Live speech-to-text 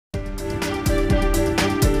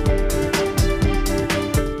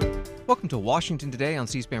Welcome to Washington Today on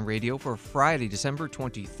C-SPAN Radio for Friday, December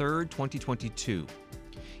 23rd, 2022.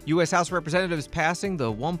 U.S. House Representatives passing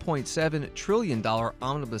the $1.7 trillion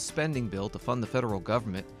omnibus spending bill to fund the federal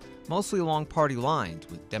government, mostly along party lines,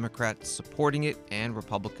 with Democrats supporting it and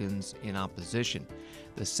Republicans in opposition.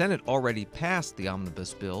 The Senate already passed the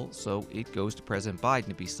omnibus bill, so it goes to President Biden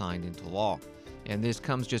to be signed into law. And this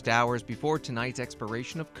comes just hours before tonight's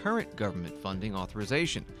expiration of current government funding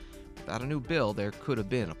authorization. Without a new bill, there could have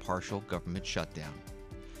been a partial government shutdown.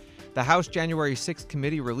 The House January 6th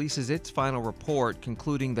committee releases its final report,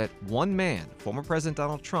 concluding that one man, former President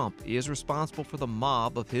Donald Trump, is responsible for the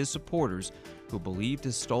mob of his supporters who believed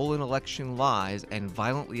his stolen election lies and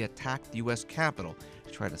violently attacked the U.S. Capitol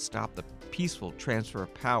to try to stop the peaceful transfer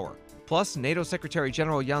of power. Plus, NATO Secretary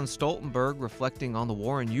General Jens Stoltenberg reflecting on the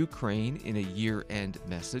war in Ukraine in a year-end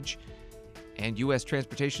message. And U.S.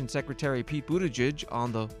 Transportation Secretary Pete Buttigieg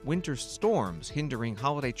on the winter storms hindering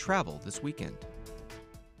holiday travel this weekend.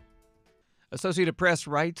 Associated Press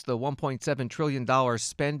writes the $1.7 trillion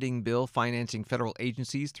spending bill financing federal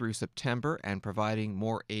agencies through September and providing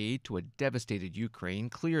more aid to a devastated Ukraine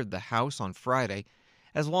cleared the House on Friday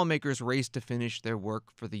as lawmakers raced to finish their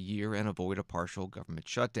work for the year and avoid a partial government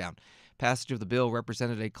shutdown. Passage of the bill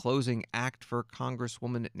represented a closing act for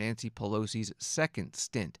Congresswoman Nancy Pelosi's second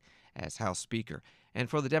stint as House Speaker, and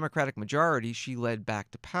for the Democratic majority she led back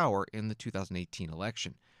to power in the 2018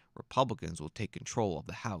 election. Republicans will take control of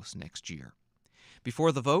the House next year.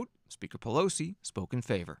 Before the vote, Speaker Pelosi spoke in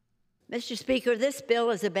favor. Mr. Speaker, this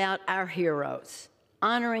bill is about our heroes,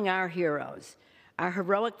 honoring our heroes, our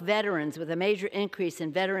heroic veterans, with a major increase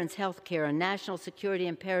in veterans' health care, a national security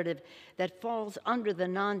imperative that falls under the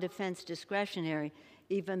non-defense discretionary,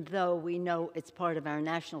 even though we know it's part of our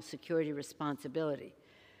national security responsibility.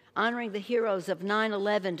 Honoring the heroes of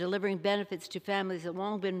 9/11, delivering benefits to families that have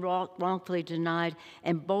long been wrongfully denied,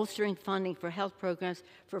 and bolstering funding for health programs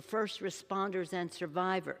for first responders and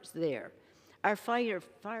survivors there. Our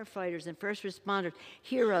firefighters and first responders,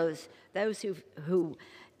 heroes, those who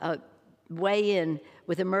weigh in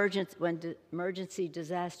with when emergency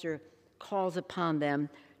disaster calls upon them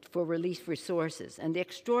for relief resources, and the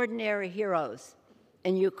extraordinary heroes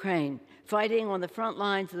in Ukraine, fighting on the front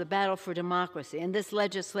lines of the battle for democracy. In this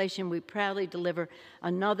legislation, we proudly deliver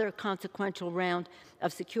another consequential round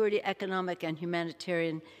of security, economic, and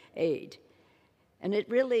humanitarian aid. And it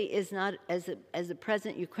really is not, as the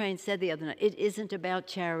President of Ukraine said the other night, it isn't about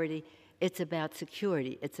charity, it's about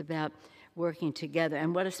security. It's about working together.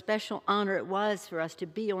 And what a special honor it was for us to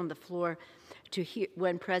be on the floor to hear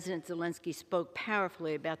when President Zelensky spoke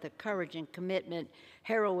powerfully about the courage and commitment,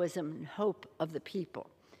 heroism, and hope of the people.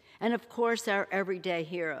 And of course, our everyday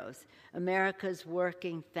heroes, America's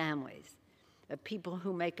working families, the people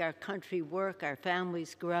who make our country work, our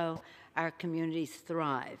families grow, our communities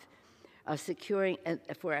thrive. Securing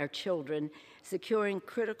for our children, securing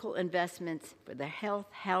critical investments for their health,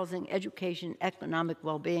 housing, education, economic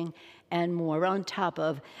well-being, and more, on top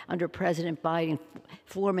of, under President Biden,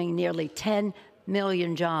 forming nearly 10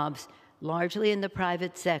 million jobs, largely in the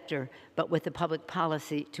private sector, but with the public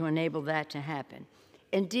policy to enable that to happen.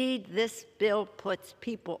 Indeed, this bill puts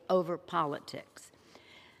people over politics.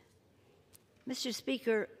 Mr.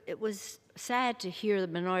 Speaker, it was sad to hear the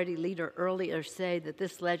minority leader earlier say that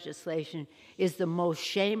this legislation is the most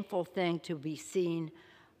shameful thing to be seen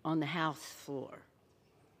on the House floor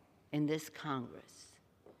in this Congress.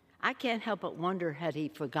 I can't help but wonder, had he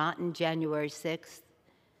forgotten January 6th?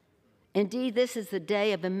 Indeed, this is the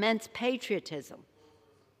day of immense patriotism.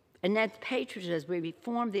 And that's patriotism. We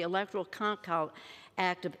reformed the Electoral Control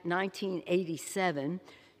Act of 1987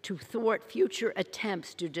 to thwart future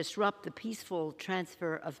attempts to disrupt the peaceful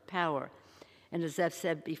transfer of power. And as I've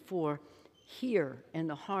said before, here in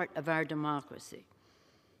the heart of our democracy.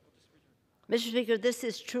 Mr. Speaker, this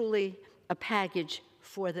is truly a package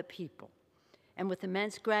for the people. And with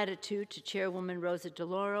immense gratitude to Chairwoman Rosa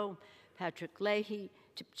DeLauro, Patrick Leahy,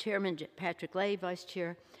 to Chairman Patrick Leahy, Vice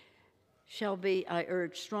Chair Shelby, I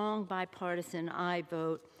urge strong bipartisan aye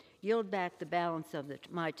vote, yield back the balance of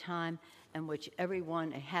my time, and wish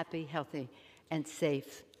everyone a happy, healthy, and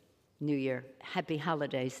safe New Year. Happy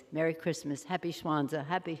holidays. Merry Christmas. Happy Kwanzaa.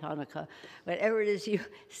 Happy Hanukkah. Whatever it is you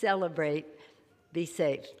celebrate, be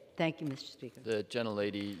safe. Thank you, Mr. Speaker. The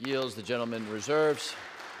gentlelady yields. The gentleman reserves.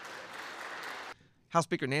 House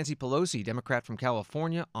Speaker Nancy Pelosi, Democrat from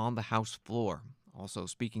California, on the House floor. Also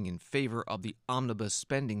speaking in favor of the omnibus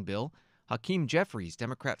spending bill, Hakeem Jeffries,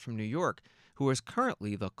 Democrat from New York, who is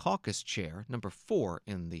currently the caucus chair, number 4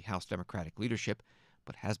 in the House Democratic leadership,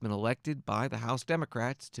 but has been elected by the House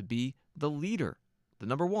Democrats to be the leader, the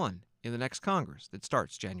number 1, in the next Congress that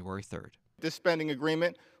starts January 3rd. This spending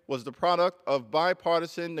agreement was the product of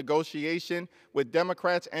bipartisan negotiation with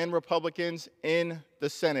Democrats and Republicans in the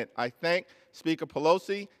Senate. I thank Speaker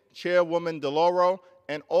Pelosi, Chairwoman DeLauro,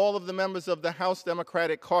 and all of the members of the House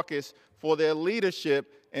Democratic Caucus for their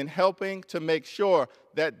leadership in helping to make sure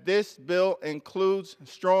that this bill includes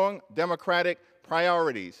strong Democratic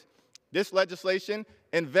priorities. This legislation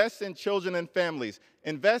invests in children and families,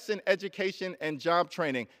 invests in education and job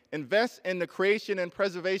training, invests in the creation and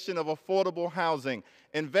preservation of affordable housing,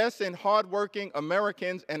 invests in hardworking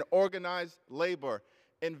Americans and organized labor,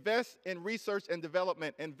 invest in research and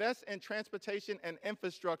development, invest in transportation and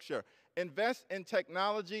infrastructure, invest in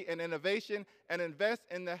technology and innovation, and invest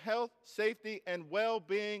in the health, safety, and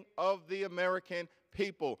well-being of the American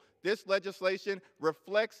people. This legislation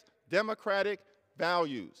reflects Democratic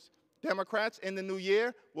values. Democrats in the new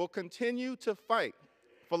year will continue to fight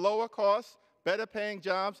for lower costs, better paying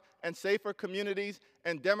jobs, and safer communities,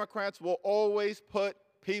 and Democrats will always put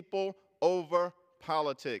people over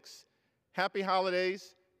politics. Happy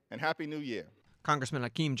holidays and Happy New Year. Congressman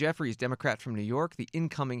Hakeem Jeffries, Democrat from New York, the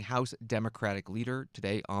incoming House Democratic leader,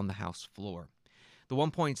 today on the House floor. The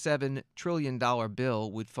 $1.7 trillion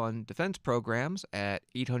bill would fund defense programs at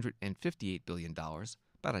 $858 billion,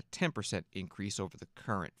 about a 10% increase over the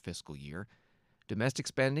current fiscal year. Domestic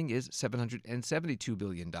spending is $772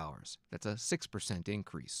 billion. That's a 6%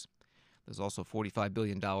 increase. There's also $45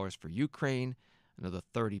 billion for Ukraine, another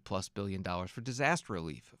 $30+ billion for disaster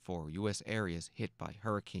relief for U.S. areas hit by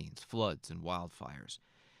hurricanes, floods, and wildfires.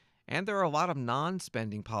 And there are a lot of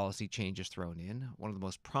non-spending policy changes thrown in, one of the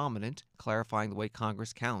most prominent, clarifying the way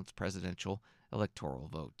Congress counts presidential electoral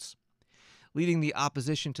votes. Leading the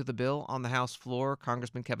opposition to the bill on the House floor,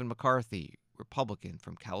 Congressman Kevin McCarthy, Republican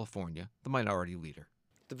from California, the minority leader.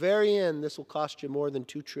 At the very end, this will cost you more than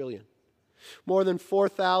 $2 trillion. More than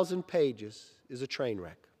 4,000 pages is a train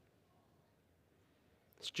wreck.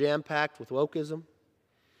 It's jam-packed with wokeism,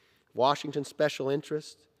 Washington special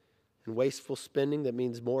interest, and wasteful spending that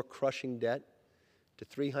means more crushing debt to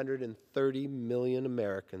 330 million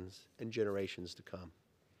Americans and generations to come.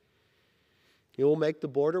 It will make the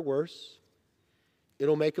border worse.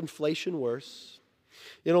 It'll make inflation worse.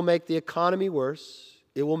 It'll make the economy worse.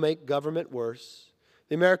 It will make government worse.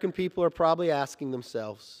 The American people are probably asking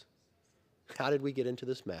themselves, how did we get into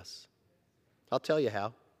this mess? I'll tell you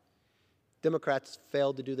how. Democrats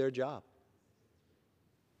failed to do their job.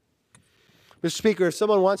 Mr. Speaker, if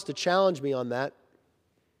someone wants to challenge me on that,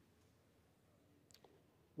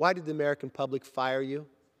 why did the American public fire you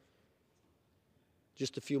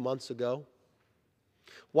just a few months ago?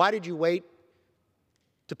 Why did you wait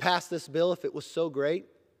to pass this bill if it was so great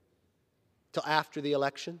till after the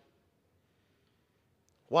election?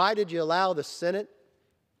 Why did you allow the Senate,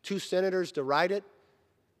 2 senators to write it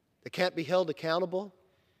that can't be held accountable,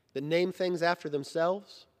 that name things after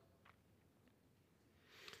themselves?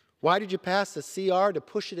 Why did you pass the CR to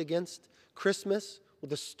push it against Christmas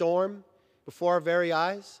with a storm before our very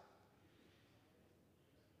eyes?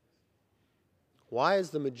 Why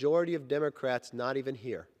is the majority of Democrats not even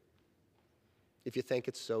here if you think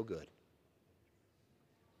it's so good?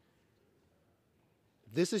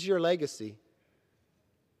 If this is your legacy,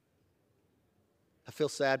 I feel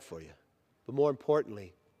sad for you. But more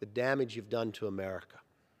importantly, the damage you've done to America.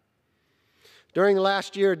 During the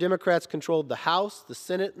last year, Democrats controlled the House, the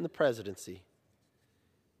Senate, and the presidency.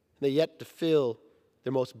 And they yet to fill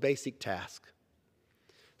their most basic task.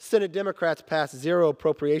 Senate Democrats passed 0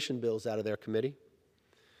 appropriation bills out of their committee.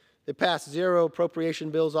 They passed 0 appropriation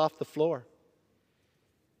bills off the floor.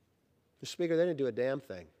 Mr. Speaker, they didn't do a damn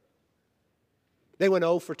thing. They went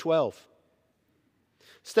 0 for 12.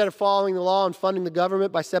 Instead of following the law and funding the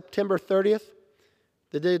government by September 30th,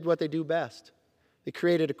 they did what they do best. They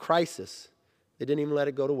created a crisis. They didn't even let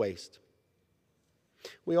it go to waste.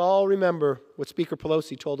 We all remember what Speaker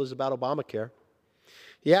Pelosi told us about Obamacare.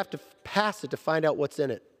 You have to pass it to find out what's in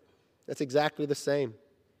it. That's exactly the same.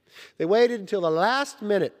 They waited until the last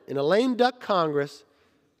minute in a lame duck Congress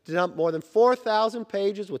to dump more than 4,000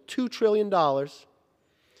 pages with $2 trillion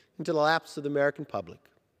into the laps of the American public.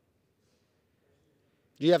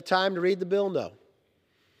 Do you have time to read the bill? No. Do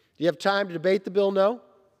you have time to debate the bill? No.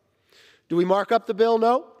 Do we mark up the bill?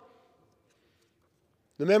 No.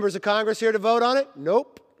 The members of Congress here to vote on it?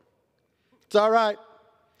 Nope. It's all right.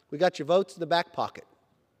 We got your votes in the back pocket.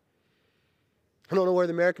 I don't know where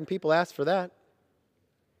the American people asked for that.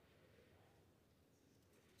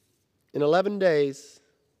 In 11 days,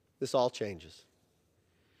 this all changes.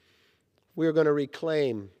 We are going to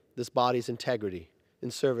reclaim this body's integrity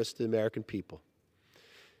in service to the American people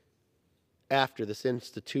after this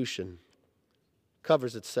institution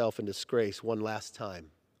covers itself in disgrace one last time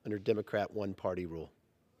under Democrat one-party rule.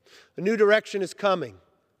 A new direction is coming.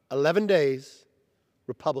 11 days,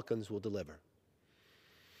 Republicans will deliver.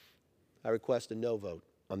 I request a no vote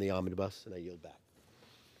on the omnibus, and I yield back.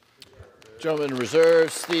 Gentleman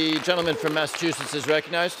reserves. The gentleman from Massachusetts is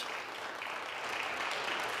recognized.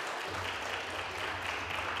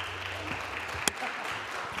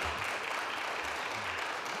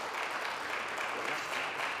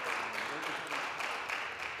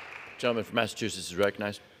 Gentleman from Massachusetts is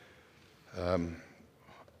recognized.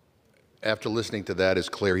 After listening to that, it's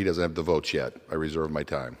clear he doesn't have the votes yet. I reserve my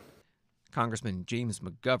time. Congressman James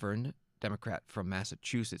McGovern, Democrat from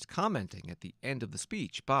Massachusetts, commenting at the end of the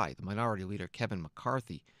speech by the Minority Leader Kevin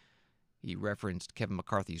McCarthy. He referenced Kevin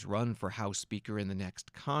McCarthy's run for House Speaker in the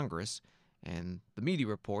next Congress, and the media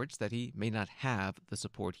reports that he may not have the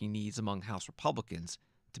support he needs among House Republicans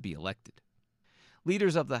to be elected.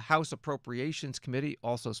 Leaders of the House Appropriations Committee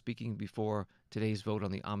also speaking before today's vote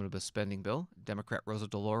on the omnibus spending bill. Democrat Rosa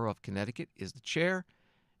DeLauro of Connecticut is the chair,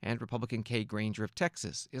 and Republican Kay Granger of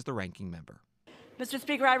Texas is the ranking member. Mr.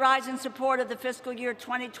 Speaker, I rise in support of the fiscal year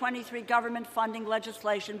 2023 government funding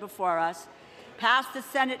legislation before us, passed the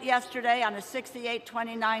Senate yesterday on a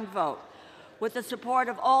 68-29 vote, with the support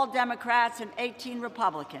of all Democrats and 18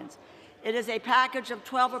 Republicans. It is a package of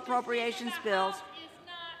 12 appropriations bills.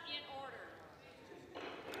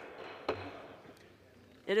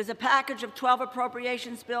 It is a package of 12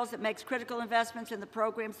 appropriations bills that makes critical investments in the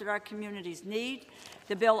programs that our communities need.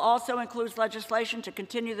 The bill also includes legislation to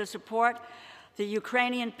continue to support the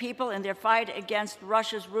Ukrainian people in their fight against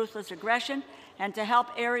Russia's ruthless aggression and to help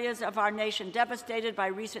areas of our nation devastated by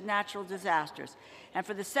recent natural disasters. And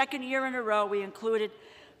for the second year in a row, we included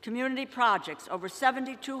community projects, over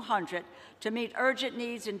 7,200, to meet urgent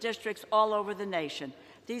needs in districts all over the nation.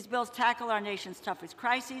 These bills tackle our nation's toughest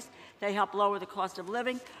crises. They help lower the cost of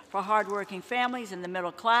living for hardworking families and the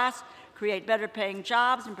middle class, create better-paying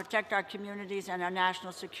jobs, and protect our communities and our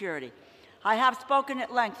national security. I have spoken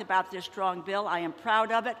at length about this strong bill. I am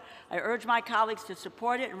proud of it. I urge my colleagues to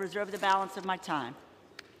support it and reserve the balance of my time.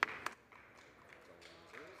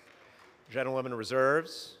 Gentlewoman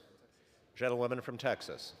reserves. Gentlewoman from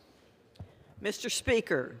Texas. Mr.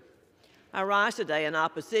 Speaker, I rise today in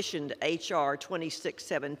opposition to H.R.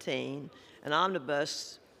 2617, an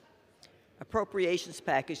omnibus appropriations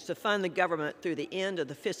package to fund the government through the end of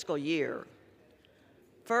the fiscal year.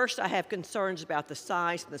 First, I have concerns about the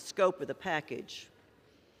size and the scope of the package.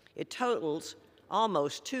 It totals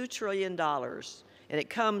almost $2 trillion, and it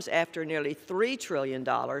comes after nearly $3 trillion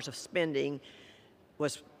of spending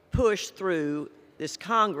was pushed through this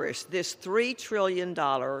Congress. This $3 trillion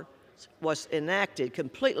was enacted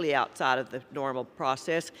completely outside of the normal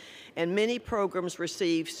process, and many programs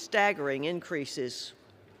received staggering increases.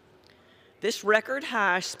 This record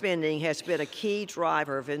high spending has been a key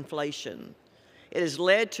driver of inflation. It has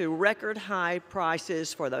led to record high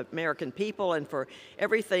prices for the American people and for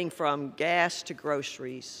everything from gas to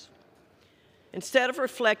groceries. Instead of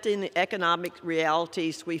reflecting the economic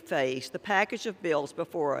realities we face, the package of bills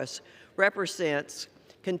before us represents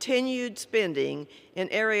continued spending in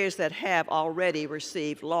areas that have already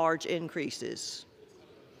received large increases.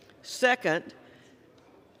 Second,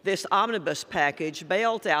 this omnibus package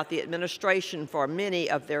bails out the administration for many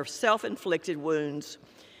of their self-inflicted wounds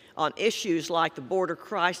on issues like the border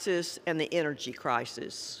crisis and the energy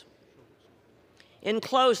crisis. In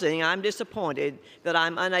closing, I'm disappointed that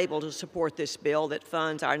I'm unable to support this bill that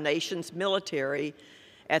funds our nation's military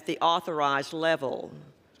at the authorized level.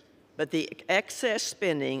 But the excess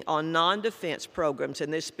spending on non-defense programs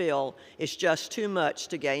in this bill is just too much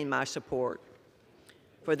to gain my support.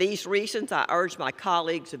 For these reasons, I urge my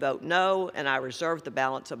colleagues to vote no, and I reserve the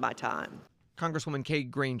balance of my time. Congresswoman Kay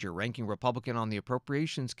Granger, ranking Republican on the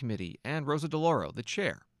Appropriations Committee, and Rosa DeLauro, the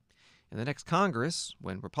chair. In the next Congress,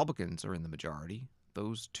 when Republicans are in the majority,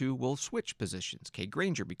 those two will switch positions, Kay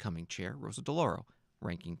Granger becoming chair, Rosa DeLauro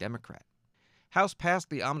ranking Democrat. House passed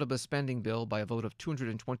the omnibus spending bill by a vote of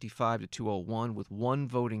 225 to 201, with one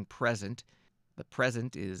voting present. The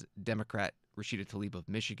present is Democrat Rashida Tlaib of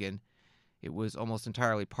Michigan. It was almost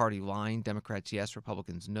entirely party line. Democrats yes,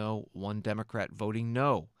 Republicans no. One Democrat voting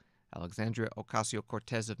no, Alexandria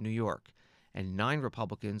Ocasio-Cortez of New York, and 9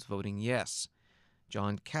 Republicans voting yes.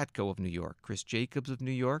 John Katko of New York, Chris Jacobs of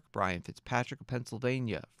New York, Brian Fitzpatrick of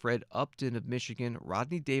Pennsylvania, Fred Upton of Michigan,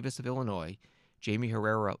 Rodney Davis of Illinois, Jamie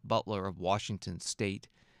Herrera Butler of Washington State,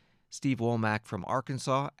 Steve Womack from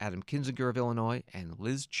Arkansas, Adam Kinzinger of Illinois, and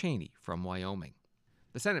Liz Cheney from Wyoming.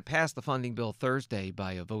 The Senate passed the funding bill Thursday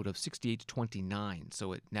by a vote of 68 to 29,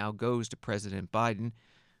 so it now goes to President Biden,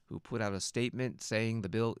 who put out a statement saying the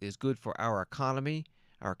bill is good for our economy,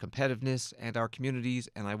 our competitiveness, and our communities,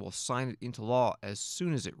 and I will sign it into law as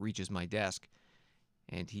soon as it reaches my desk.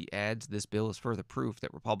 And he adds this bill is further proof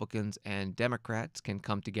that Republicans and Democrats can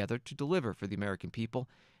come together to deliver for the American people,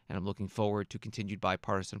 and I'm looking forward to continued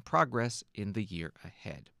bipartisan progress in the year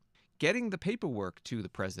ahead. Getting the paperwork to the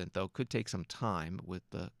president, though, could take some time. With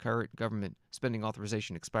the current government spending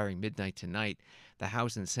authorization expiring midnight tonight, the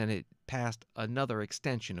House and Senate passed another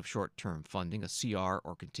extension of short-term funding, a CR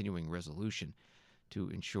or continuing resolution, to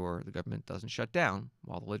ensure the government doesn't shut down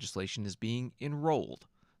while the legislation is being enrolled,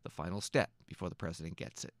 the final step before the president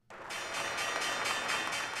gets it.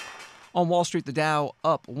 On Wall Street, the Dow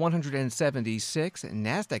up 176,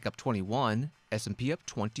 NASDAQ up 21, S&P up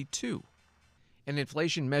 22. An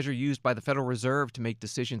inflation measure used by the Federal Reserve to make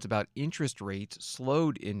decisions about interest rates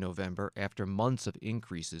slowed in November after months of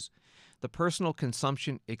increases. The Personal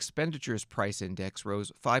Consumption Expenditures Price Index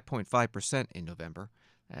rose 5.5% in November.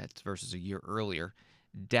 That's versus a year earlier,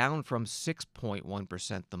 down from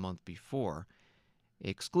 6.1% the month before.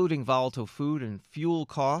 Excluding volatile food and fuel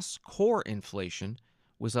costs, core inflation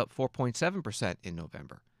was up 4.7% in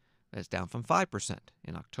November. That's down from 5%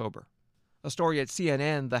 in October. A story at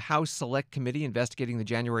CNN, the House Select Committee investigating the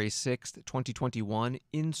January 6, 2021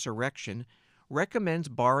 insurrection recommends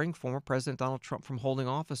barring former President Donald Trump from holding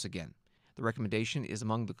office again. The recommendation is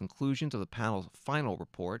among the conclusions of the panel's final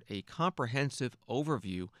report, a comprehensive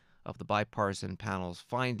overview of the bipartisan panel's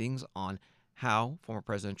findings on how former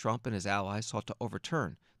President Trump and his allies sought to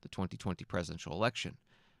overturn the 2020 presidential election,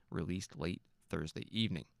 released late Thursday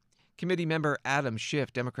evening. Committee member Adam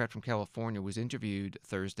Schiff, Democrat from California, was interviewed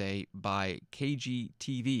Thursday by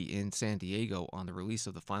KGTV in San Diego on the release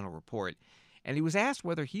of the final report, and he was asked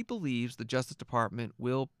whether he believes the Justice Department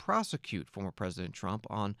will prosecute former President Trump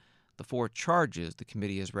on the 4 charges the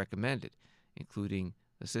committee has recommended, including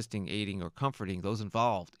assisting, aiding, or comforting those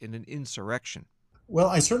involved in an insurrection. Well,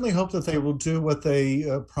 I certainly hope that they will do what they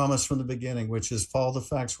promised from the beginning, which is follow the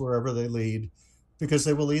facts wherever they lead, because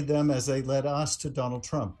they will lead them as they led us to Donald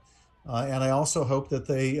Trump. And I also hope that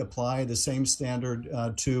they apply the same standard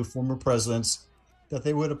to former presidents that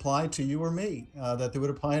they would apply to you or me, that they would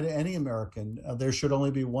apply to any American. There should only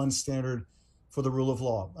be one standard for the rule of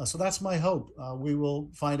law. So that's my hope. We will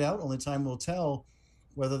find out, only time will tell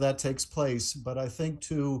whether that takes place. But I think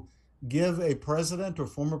to give a president or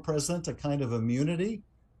former president a kind of immunity,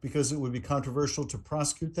 because it would be controversial to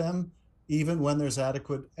prosecute them, even when there's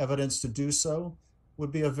adequate evidence to do so,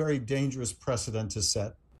 would be a very dangerous precedent to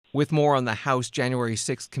set. With more on the House January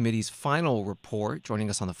 6th Committee's final report, joining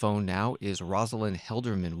us on the phone now is Rosalind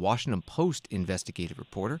Helderman, Washington Post investigative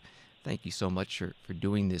reporter. Thank you so much for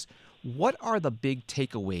doing this. What are the big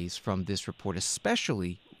takeaways from this report,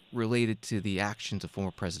 especially related to the actions of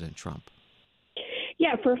former President Trump?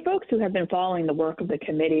 Yeah, for folks who have been following the work of the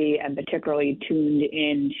committee and particularly tuned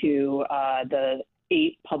into the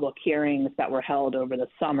 8 public hearings that were held over the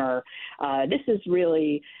summer, this is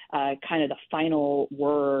really kind of the final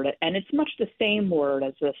word, and it's much the same word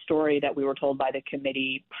as the story that we were told by the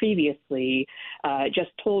committee previously, just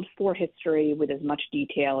told for history with as much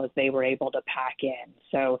detail as they were able to pack in.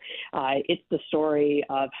 So it's the story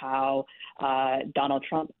of how Donald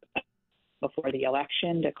Trump, before the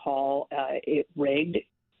election, to call it rigged,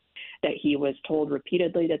 that he was told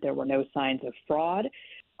repeatedly that there were no signs of fraud,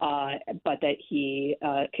 but that he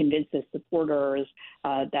convinced his supporters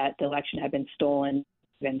that the election had been stolen,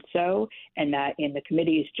 and that in the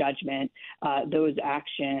committee's judgment, those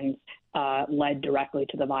actions led directly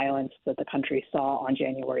to the violence that the country saw on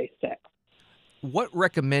January 6th. What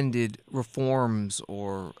recommended reforms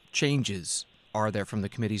or changes are there from the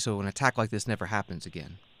committee so an attack like this never happens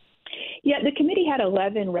again? Yeah, the committee had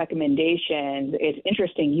 11 recommendations. It's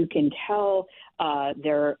interesting. You can tell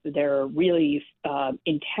their really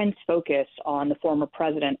intense focus on the former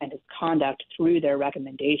president and his conduct through their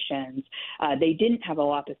recommendations. They didn't have a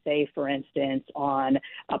lot to say, for instance, on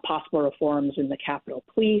possible reforms in the Capitol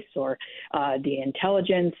Police or the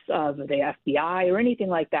intelligence of the FBI or anything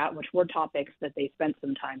like that, which were topics that they spent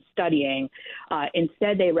some time studying.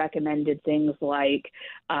 Instead, they recommended things like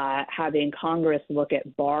having Congress look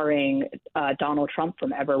at barring Donald Trump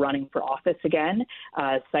from ever running for office again,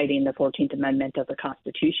 citing the 14th Amendment of the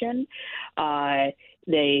Constitution.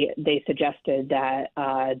 They suggested that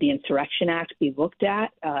the Insurrection Act be looked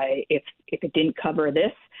at. If it didn't cover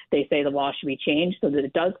this, they say the law should be changed so that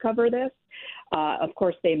it does cover this. Of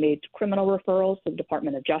course, they made criminal referrals to the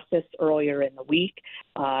Department of Justice earlier in the week,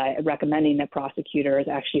 recommending that prosecutors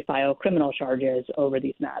actually file criminal charges over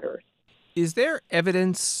these matters. Is there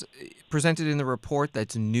evidence presented in the report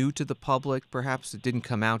that's new to the public, perhaps that didn't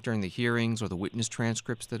come out during the hearings or the witness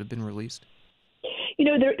transcripts that have been released?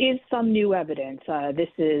 There is some new evidence. This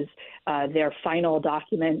is their final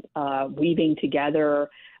document, weaving together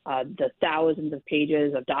the thousands of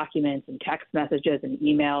pages of documents and text messages and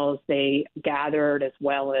emails they gathered, as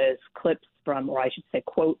well as clips from, or I should say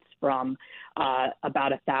quotes from,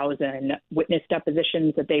 about 1,000 witness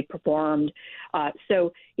depositions that they performed.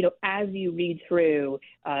 So, as you read through,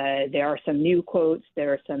 there are some new quotes,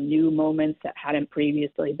 there are some new moments that hadn't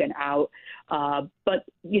previously been out. But,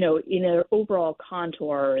 in their overall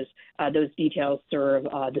contours, those details serve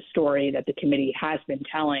the story that the committee has been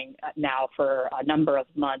telling now for a number of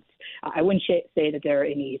months. I wouldn't say that there are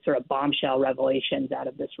any sort of bombshell revelations out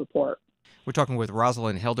of this report. We're talking with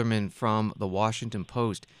Rosalind Helderman from The Washington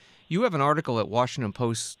Post. You have an article at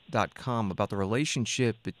WashingtonPost.com about the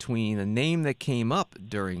relationship between a name that came up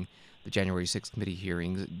during the January 6th committee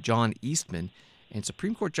hearings, John Eastman, and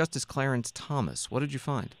Supreme Court Justice Clarence Thomas. What did you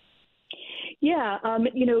find? Yeah,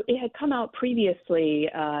 it had come out previously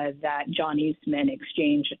that John Eastman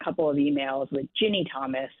exchanged a couple of emails with Ginny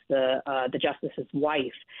Thomas, the justice's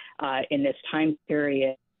wife, in this time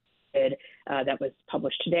period that was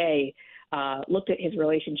published today. Looked at his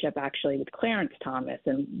relationship actually with Clarence Thomas.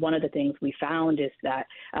 And one of the things we found is that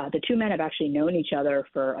the two men have actually known each other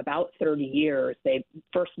for about 30 years. They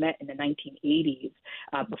first met in the 1980s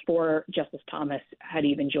before Justice Thomas had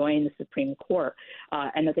even joined the Supreme Court,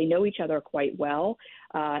 and that they know each other quite well.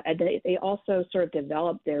 And they also sort of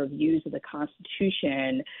developed their views of the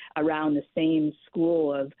Constitution around the same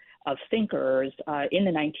school of thinkers in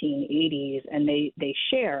the 1980s, and they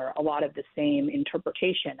share a lot of the same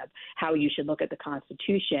interpretation of how you should look at the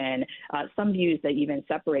Constitution, some views that even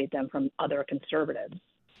separate them from other conservatives.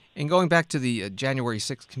 And going back to the January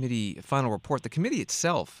 6th committee final report, the committee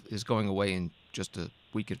itself is going away in just a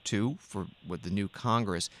week or two with the new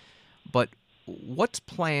Congress. But what's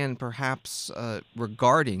planned perhaps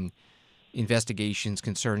regarding investigations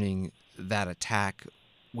concerning that attack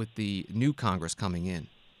with the new Congress coming in?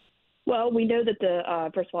 Well, we know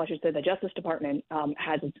that first of all, I should say the Justice Department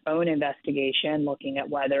has its own investigation looking at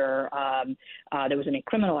whether there was any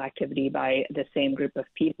criminal activity by the same group of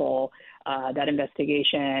people. That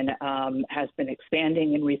investigation has been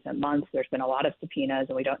expanding in recent months. There's been a lot of subpoenas,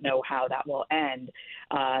 and we don't know how that will end.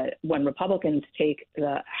 When Republicans take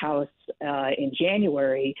the House in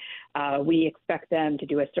January, we expect them to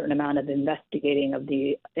do a certain amount of investigating of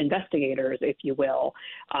the investigators, if you will,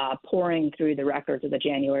 pouring through the records of the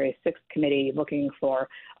January 6th committee, looking for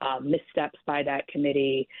missteps by that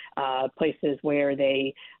committee, places where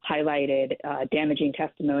they highlighted damaging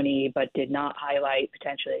testimony but did not highlight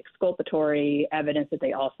potentially exculpatory evidence that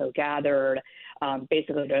they also gathered,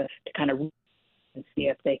 basically to kind of see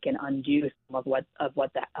if they can undo some of what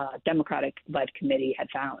the Democratic-led committee had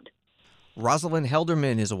found. Rosalind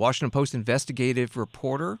Helderman is a Washington Post investigative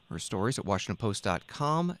reporter. Her stories at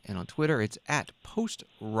WashingtonPost.com, and on Twitter it's at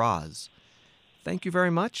PostRoz. Thank you very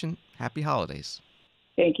much, and happy holidays.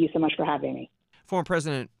 Thank you so much for having me. Former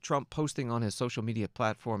President Trump posting on his social media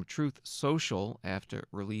platform Truth Social after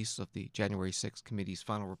release of the January 6th committee's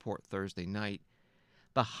final report Thursday night.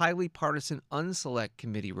 The highly partisan Unselect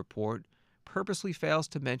Committee report purposely fails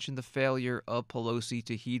to mention the failure of Pelosi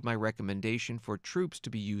to heed my recommendation for troops to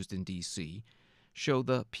be used in D.C., show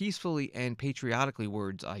the peacefully and patriotically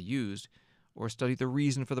words I used, or study the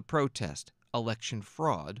reason for the protest, election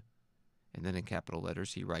fraud. And then in capital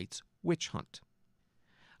letters he writes, witch hunt.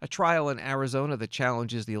 A trial in Arizona that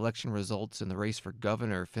challenges the election results in the race for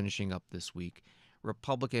governor finishing up this week.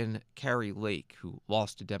 Republican Kari Lake, who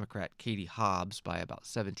lost to Democrat Katie Hobbs by about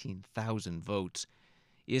 17,000 votes,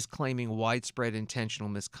 is claiming widespread intentional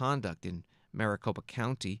misconduct in Maricopa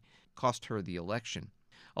County cost her the election.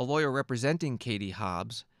 A lawyer representing Katie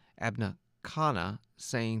Hobbs, Abna Khanna,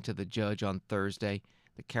 saying to the judge on Thursday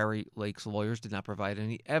that Kari Lake's lawyers did not provide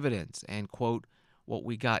any evidence and, quote, what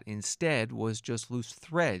we got instead was just loose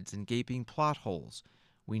threads and gaping plot holes.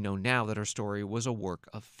 We know now that her story was a work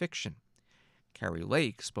of fiction. Kari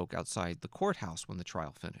Lake spoke outside the courthouse when the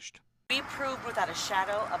trial finished. We proved without a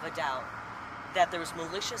shadow of a doubt that there was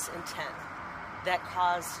malicious intent that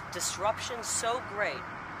caused disruption so great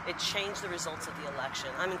it changed the results of the election.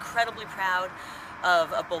 I'm incredibly proud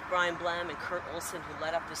of both Brian Blem and Kurt Olson, who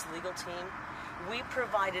led up this legal team. We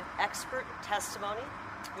provided expert testimony.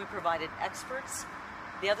 We provided experts.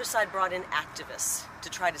 The other side brought in activists to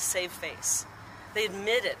try to save face. They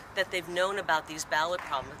admitted that they've known about these ballot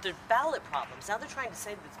problems. They're ballot problems. Now they're trying to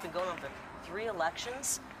say that it's been going on for 3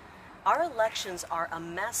 elections. Our elections are a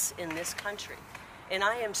mess in this country, and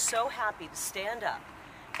I am so happy to stand up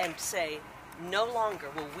and say, no longer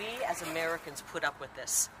will we as Americans put up with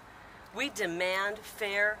this. We demand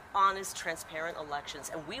fair, honest, transparent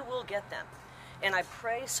elections, and we will get them. And I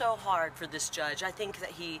pray so hard for this judge. I think that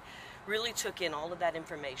he really took in all of that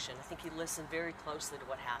information. I think he listened very closely to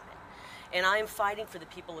what happened. And I am fighting for the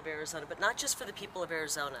people of Arizona, but not just for the people of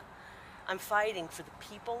Arizona. I'm fighting for the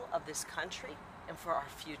people of this country and for our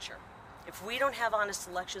future. If we don't have honest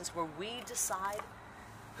elections where we decide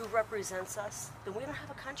who represents us, then we don't have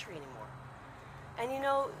a country anymore. And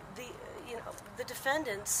the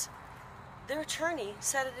defendants, their attorney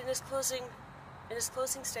said it in his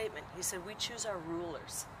closing statement. He said, "We choose our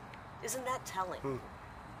rulers." Isn't that telling?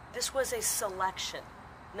 This was a selection,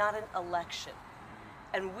 not an election.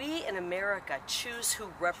 And we in America choose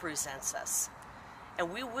who represents us.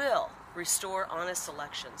 And we will restore honest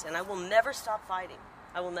elections. And I will never stop fighting.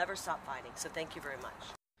 I will never stop fighting. So thank you very much.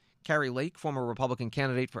 Carrie Lake, former Republican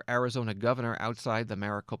candidate for Arizona governor, outside the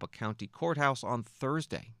Maricopa County Courthouse on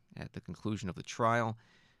Thursday at the conclusion of the trial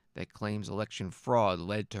that claims election fraud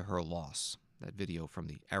led to her loss. That video from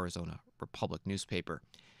the Arizona Republic newspaper.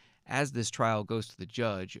 As this trial goes to the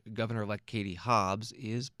judge, Governor-elect Katie Hobbs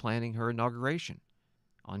is planning her inauguration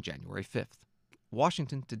on January 5th.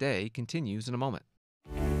 Washington Today continues in a moment.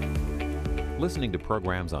 Listening to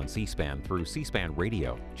programs on C-SPAN through C-SPAN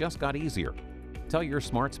Radio just got easier. Tell your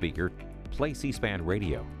smart speaker, play C-SPAN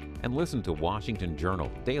Radio, and listen to Washington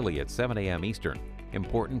Journal daily at 7 a.m. Eastern,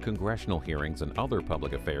 important congressional hearings and other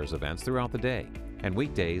public affairs events throughout the day, and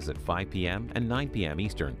weekdays at 5 p.m. and 9 p.m.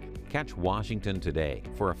 Eastern. Catch Washington Today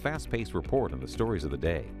for a fast-paced report on the stories of the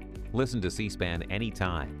day. Listen to C-SPAN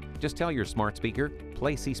anytime. Just tell your smart speaker,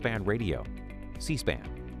 play C-SPAN Radio.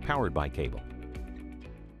 C-SPAN, powered by cable.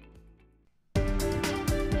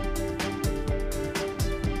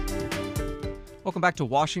 Welcome back to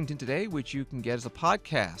Washington Today, which you can get as a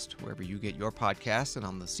podcast wherever you get your podcasts and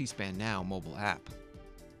on the C-SPAN Now mobile app.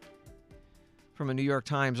 From a New York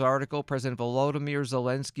Times article, President Volodymyr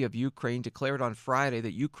Zelensky of Ukraine declared on Friday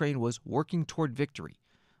that Ukraine was working toward victory,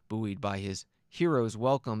 buoyed by his hero's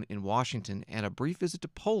welcome in Washington and a brief visit to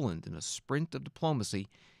Poland in a sprint of diplomacy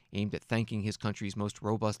aimed at thanking his country's most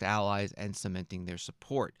robust allies and cementing their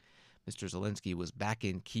support. Mr. Zelensky was back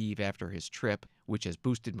in Kyiv after his trip, which has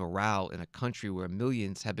boosted morale in a country where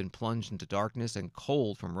millions have been plunged into darkness and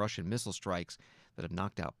cold from Russian missile strikes that have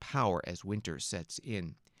knocked out power as winter sets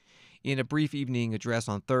in. In a brief evening address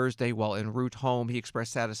on Thursday, while en route home, he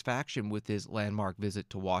expressed satisfaction with his landmark visit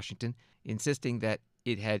to Washington, insisting that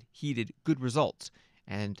it had heeded good results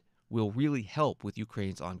and will really help with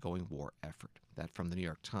Ukraine's ongoing war effort. That from the New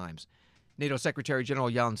York Times. NATO Secretary General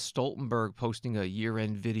Jens Stoltenberg posting a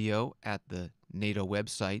year-end video at the NATO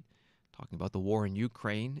website talking about the war in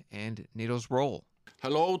Ukraine and NATO's role.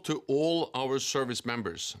 Hello to all our service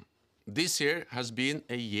members. This year has been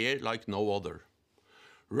a year like no other.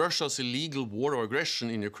 Russia's illegal war of aggression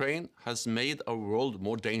in Ukraine has made our world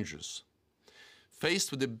more dangerous. Faced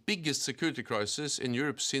with the biggest security crisis in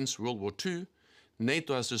Europe since World War II,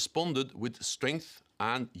 NATO has responded with strength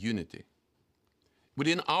and unity.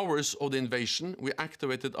 Within hours of the invasion, we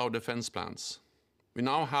activated our defense plans. We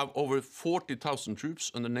now have over 40,000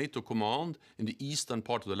 troops under NATO command in the eastern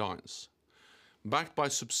part of the alliance, backed by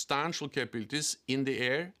substantial capabilities in the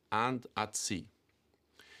air and at sea.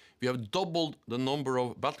 We have doubled the number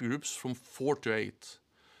of battle groups from 4 to 8,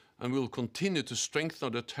 and we will continue to strengthen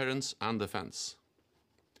our deterrence and defense.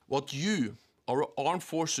 What you, our armed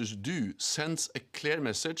forces, do sends a clear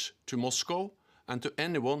message to Moscow and to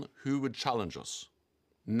anyone who would challenge us.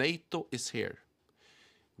 NATO is here.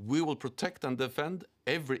 We will protect and defend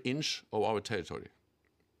every inch of our territory.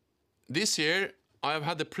 This year, I have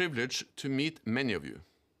had the privilege to meet many of you,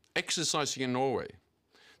 exercising in Norway,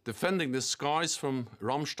 defending the skies from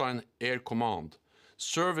Ramstein Air Command,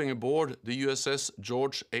 serving aboard the USS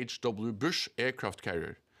George H.W. Bush aircraft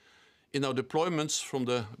carrier, in our deployments from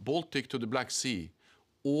the Baltic to the Black Sea,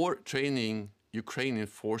 or training Ukrainian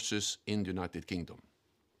forces in the United Kingdom.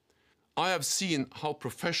 I have seen how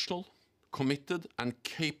professional, committed, and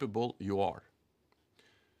capable you are.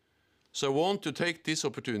 So I want to take this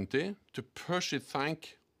opportunity to personally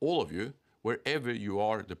thank all of you wherever you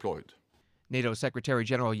are deployed. NATO Secretary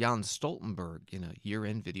General Jens Stoltenberg in a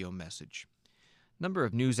year-end video message. A number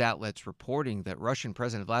of news outlets reporting that Russian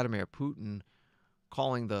President Vladimir Putin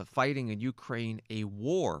calling the fighting in Ukraine a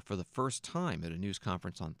war for the first time at a news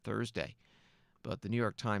conference on Thursday. But the New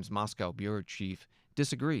York Times Moscow bureau chief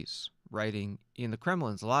disagrees, writing, "In the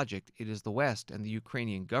Kremlin's logic, it is the West and the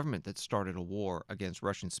Ukrainian government that started a war against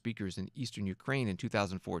Russian speakers in eastern Ukraine in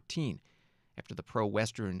 2014, after the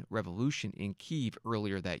pro-Western revolution in Kyiv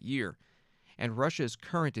earlier that year. And Russia's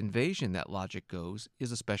current invasion, that logic goes,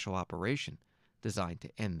 is a special operation designed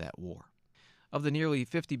to end that war." Of the nearly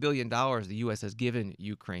 $50 billion the U.S. has given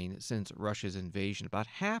Ukraine since Russia's invasion, about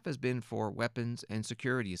half has been for weapons and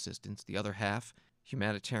security assistance, the other half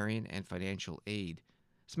humanitarian and financial aid.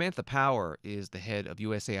 Samantha Power is the head of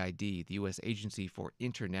USAID, the U.S. Agency for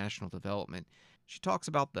International Development. She talks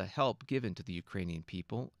about the help given to the Ukrainian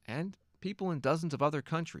people and people in dozens of other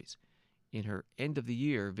countries in her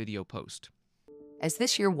end-of-the-year video post. As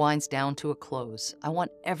this year winds down to a close, I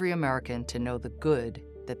want every American to know the good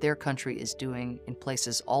that their country is doing in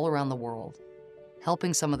places all around the world,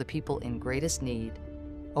 helping some of the people in greatest need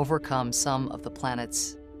overcome some of the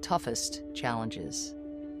planet's toughest challenges.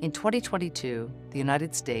 In 2022, the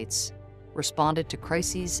United States responded to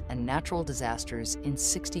crises and natural disasters in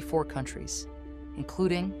 64 countries,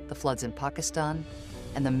 including the floods in Pakistan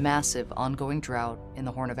and the massive ongoing drought in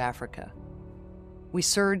the Horn of Africa. We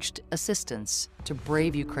surged assistance to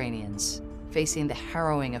brave Ukrainians facing the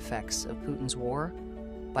harrowing effects of Putin's war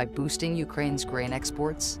by boosting Ukraine's grain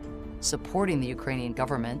exports, supporting the Ukrainian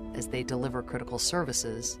government as they deliver critical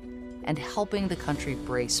services, and helping the country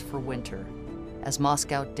brace for winter as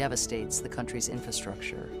Moscow devastates the country's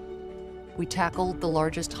infrastructure. We tackled the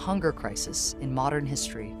largest hunger crisis in modern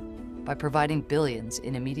history by providing billions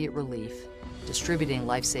in immediate relief, distributing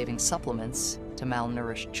life-saving supplements to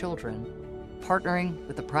malnourished children, partnering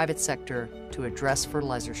with the private sector to address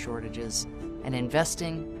fertilizer shortages, and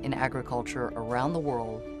investing in agriculture around the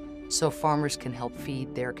world so farmers can help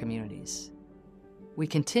feed their communities. We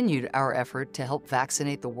continued our effort to help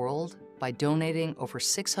vaccinate the world by donating over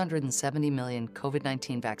 670 million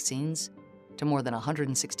COVID-19 vaccines to more than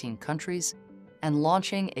 116 countries and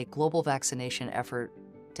launching a global vaccination effort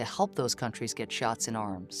to help those countries get shots in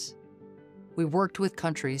arms. We worked with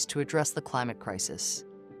countries to address the climate crisis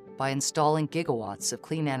by installing gigawatts of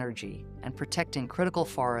clean energy and protecting critical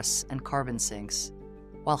forests and carbon sinks,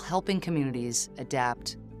 while helping communities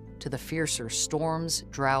adapt to the fiercer storms,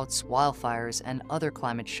 droughts, wildfires, and other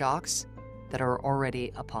climate shocks that are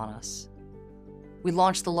already upon us. We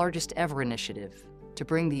launched the largest ever initiative to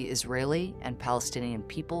bring the Israeli and Palestinian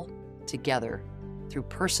people together through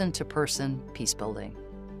person-to-person peacebuilding.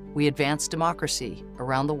 We advanced democracy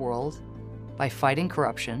around the world by fighting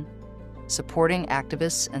corruption, supporting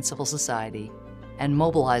activists and civil society, and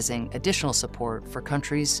mobilizing additional support for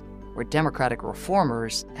countries where democratic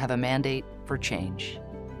reformers have a mandate for change.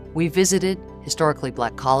 We visited historically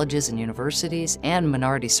Black colleges and universities and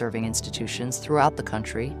minority-serving institutions throughout the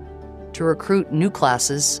country to recruit new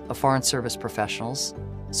classes of Foreign Service professionals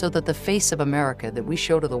so that the face of America that we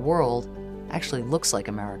show to the world actually looks like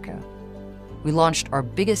America. We launched our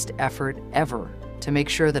biggest effort ever to make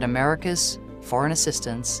sure that America's foreign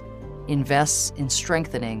assistance invests in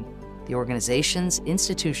strengthening the organizations,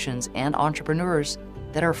 institutions, and entrepreneurs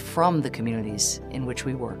that are from the communities in which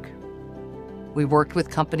we work. We worked with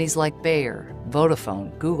companies like Bayer,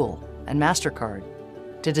 Vodafone, Google, and MasterCard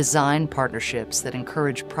to design partnerships that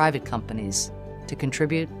encourage private companies to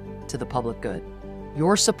contribute to the public good.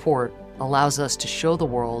 Your support allows us to show the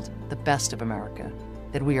world the best of America,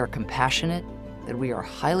 that we are compassionate, that we are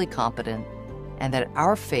highly competent, and that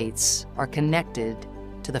our fates are connected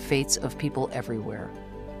to the fates of people everywhere.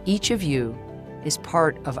 Each of you is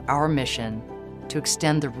part of our mission to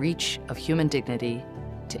extend the reach of human dignity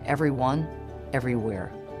to everyone,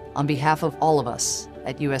 everywhere. On behalf of all of us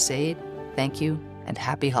at USAID, thank you and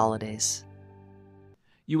happy holidays.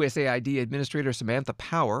 USAID Administrator Samantha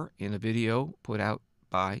Power in a video put out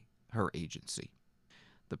by her agency.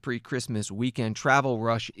 The pre-Christmas weekend travel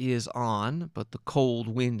rush is on, but the cold,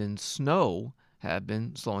 wind, and snow have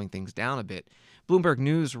been slowing things down a bit. Bloomberg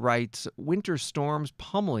News writes, winter storms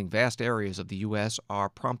pummeling vast areas of the U.S. are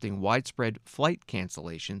prompting widespread flight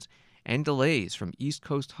cancellations and delays from East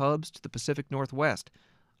Coast hubs to the Pacific Northwest,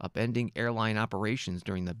 upending airline operations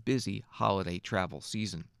during the busy holiday travel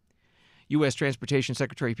season. U.S. Transportation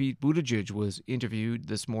Secretary Pete Buttigieg was interviewed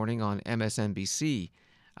this morning on MSNBC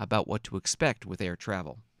about what to expect with air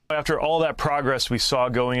travel. After all that progress we saw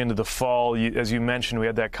going into the fall, as you mentioned, we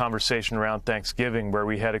had that conversation around Thanksgiving where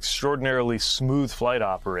we had extraordinarily smooth flight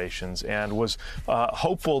operations and was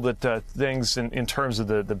hopeful that things in terms of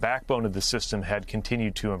the backbone of the system had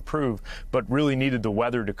continued to improve, but really needed the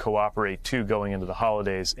weather to cooperate too going into the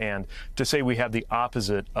holidays. And to say we have the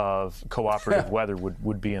opposite of cooperative weather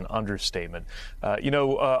would be an understatement.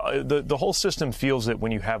 The whole system feels it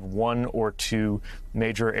when you have one or two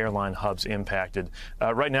major airline hubs impacted.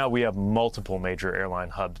 Right now, now we have multiple major airline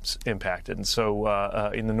hubs impacted. And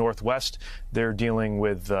so in the Northwest, they're dealing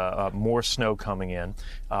with more snow coming in.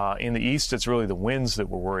 In the East, it's really the winds that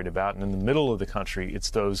we're worried about. And in the middle of the country, it's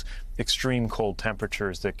those extreme cold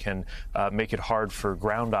temperatures that can make it hard for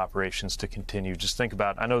ground operations to continue. Just think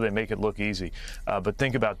about, I know they make it look easy, but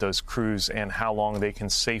think about those crews and how long they can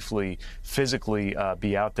safely, physically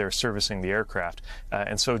be out there servicing the aircraft.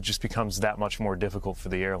 And so it just becomes that much more difficult for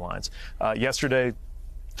the airlines. Yesterday,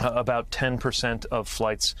 about 10% of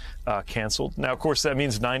flights canceled. Now, of course, that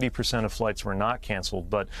means 90% of flights were not canceled.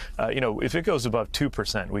 But, if it goes above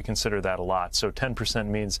 2%, we consider that a lot. So 10%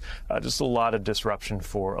 means just a lot of disruption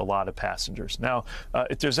for a lot of passengers. Now,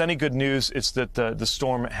 if there's any good news, it's that the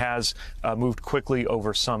storm has moved quickly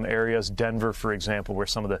over some areas. Denver, for example, where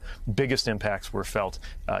some of the biggest impacts were felt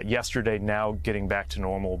yesterday, now getting back to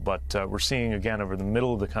normal. But we're seeing, again, over the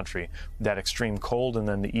middle of the country, that extreme cold, and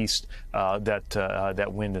then the east,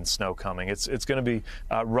 that wind and snow coming. It's going to be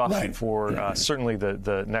rough for certainly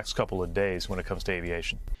the next couple of days when it comes to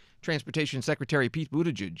aviation. Transportation Secretary Pete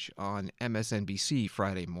Buttigieg on MSNBC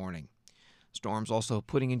Friday morning. Storms also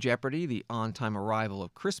putting in jeopardy the on-time arrival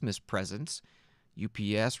of Christmas presents.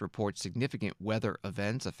 UPS reports significant weather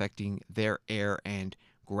events affecting their air and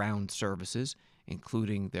ground services,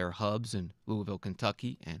 including their hubs in Louisville,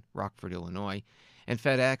 Kentucky and Rockford, Illinois. And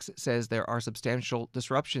FedEx says there are substantial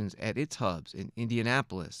disruptions at its hubs in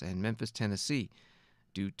Indianapolis and Memphis, Tennessee,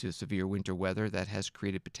 due to severe winter weather that has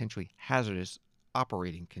created potentially hazardous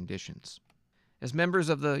operating conditions. As members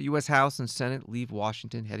of the U.S. House and Senate leave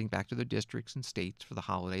Washington, heading back to their districts and states for the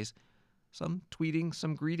holidays, some tweeting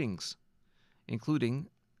some greetings, including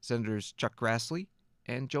Senators Chuck Grassley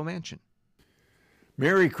and Joe Manchin.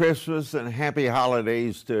 Merry Christmas and happy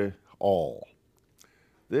holidays to all.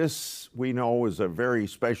 This, we know, is a very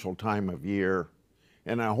special time of year,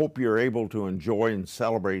 and I hope you're able to enjoy and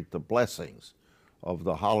celebrate the blessings of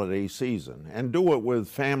the holiday season and do it with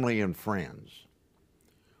family and friends.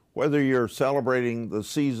 Whether you're celebrating the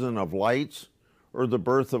season of lights or the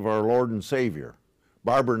birth of our Lord and Savior,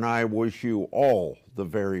 Barbara and I wish you all the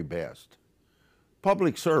very best.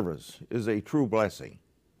 Public service is a true blessing,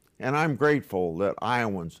 and I'm grateful that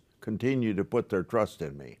Iowans continue to put their trust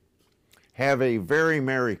in me. Have a very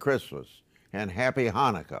Merry Christmas and Happy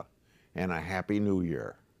Hanukkah and a Happy New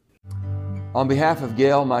Year. On behalf of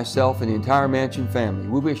Gail, myself, and the entire Manchin family,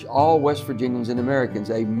 we wish all West Virginians and Americans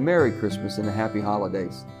a Merry Christmas and a Happy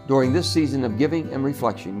Holidays. During this season of giving and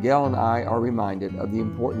reflection, Gail and I are reminded of the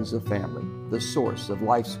importance of family, the source of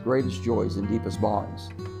life's greatest joys and deepest bonds.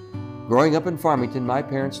 Growing up in Farmington, my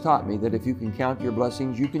parents taught me that if you can count your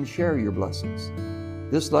blessings, you can share your blessings.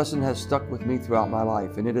 This lesson has stuck with me throughout my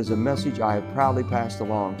life, and it is a message I have proudly passed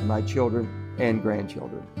along to my children and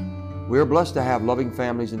grandchildren. We are blessed to have loving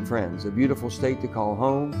families and friends, a beautiful state to call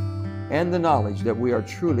home, and the knowledge that we are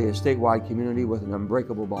truly a statewide community with an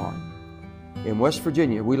unbreakable bond. In West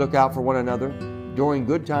Virginia, we look out for one another during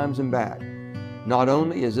good times and bad. Not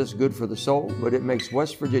only is this good for the soul, but it makes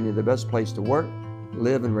West Virginia the best place to work,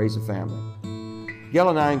 live, and raise a family. Gail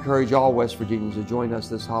and I encourage all West Virginians to join us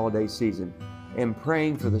this holiday season in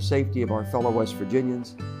praying for the safety of our fellow West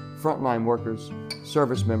Virginians, frontline workers,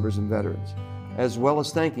 service members, and veterans, as well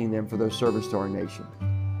as thanking them for their service to our nation.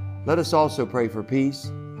 Let us also pray for peace,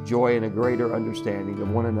 joy, and a greater understanding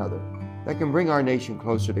of one another that can bring our nation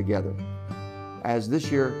closer together. As this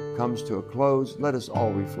year comes to a close, let us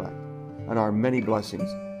all reflect on our many blessings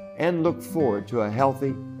and look forward to a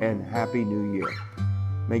healthy and happy new year.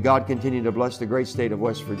 May God continue to bless the great state of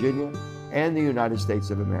West Virginia and the United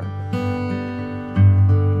States of America.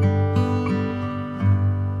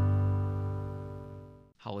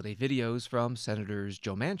 Holiday videos from Senators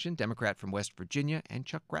Joe Manchin, Democrat from West Virginia, and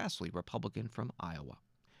Chuck Grassley, Republican from Iowa.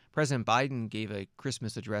 President Biden gave a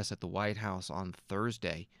Christmas address at the White House on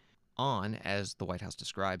Thursday on, as the White House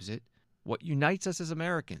describes it, what unites us as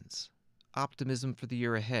Americans, optimism for the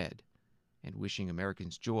year ahead, and wishing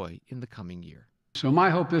Americans joy in the coming year. So my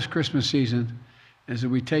hope this Christmas season is that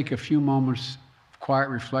we take a few moments of quiet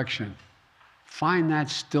reflection, find that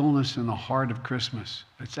stillness in the heart of Christmas.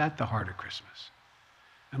 It's at the heart of Christmas.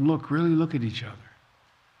 And really look at each other,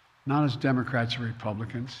 not as Democrats or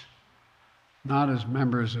Republicans, not as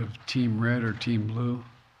members of Team Red or Team Blue,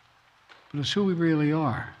 but as who we really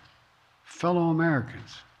are, fellow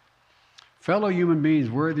Americans, fellow human beings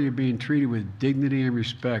worthy of being treated with dignity and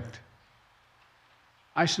respect.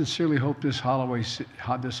 I sincerely hope this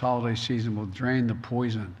holiday season will drain the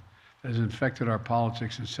poison that has infected our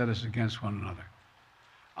politics and set us against one another.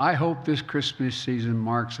 I hope this Christmas season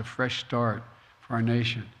marks a fresh start for our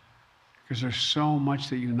nation, because there's so much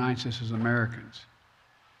that unites us as Americans,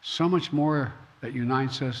 so much more that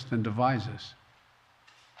unites us than divides us.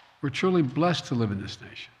 We're truly blessed to live in this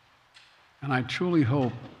nation. And I truly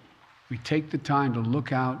hope we take the time to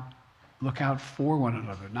look out for one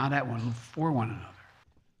another, not at one, for one another.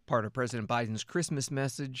 Part of President Biden's Christmas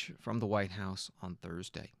message from the White House on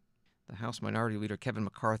Thursday. The House Minority Leader Kevin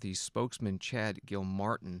McCarthy's spokesman Chad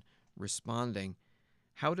Gilmartin responding,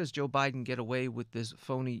 how does Joe Biden get away with this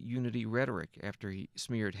phony unity rhetoric after he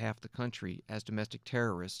smeared half the country as domestic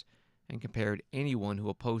terrorists and compared anyone who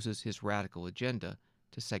opposes his radical agenda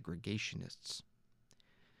to segregationists?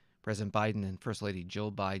 President Biden and First Lady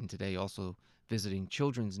Jill Biden today also visiting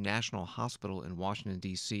Children's National Hospital in Washington,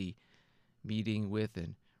 D.C., meeting with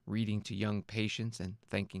and reading to young patients and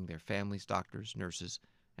thanking their families, doctors, nurses,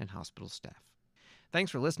 and hospital staff.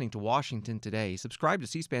 Thanks for listening to Washington Today. Subscribe to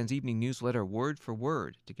C-SPAN's evening newsletter Word for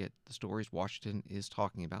Word to get the stories Washington is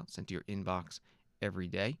talking about sent to your inbox every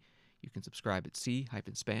day. You can subscribe at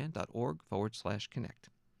c-span.org/connect.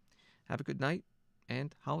 Have a good night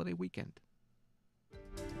and holiday weekend.